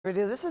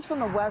This is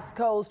from the West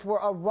Coast, where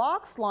a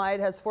rock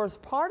slide has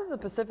forced part of the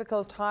Pacific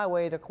Coast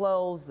Highway to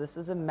close. This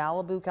is in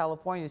Malibu,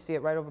 California. You see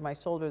it right over my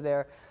shoulder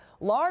there.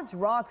 Large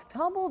rocks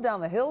tumbled down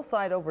the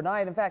hillside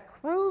overnight. In fact,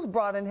 crews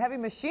brought in heavy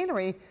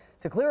machinery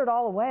to clear it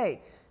all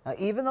away. Now,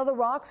 even though the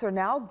rocks are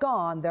now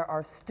gone, there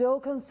are still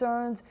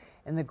concerns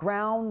in the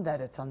ground that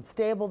it's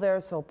unstable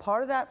there, so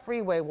part of that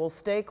freeway will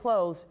stay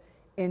closed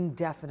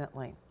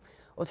indefinitely.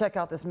 We'll check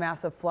out this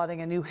massive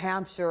flooding in New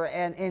Hampshire.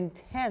 An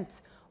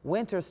intense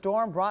winter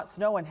storm brought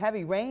snow and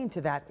heavy rain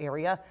to that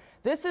area.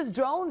 This is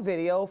drone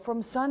video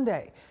from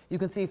Sunday. You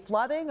can see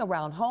flooding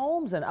around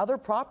homes and other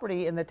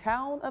property in the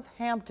town of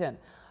Hampton.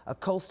 A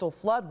coastal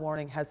flood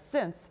warning has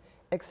since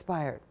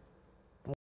expired.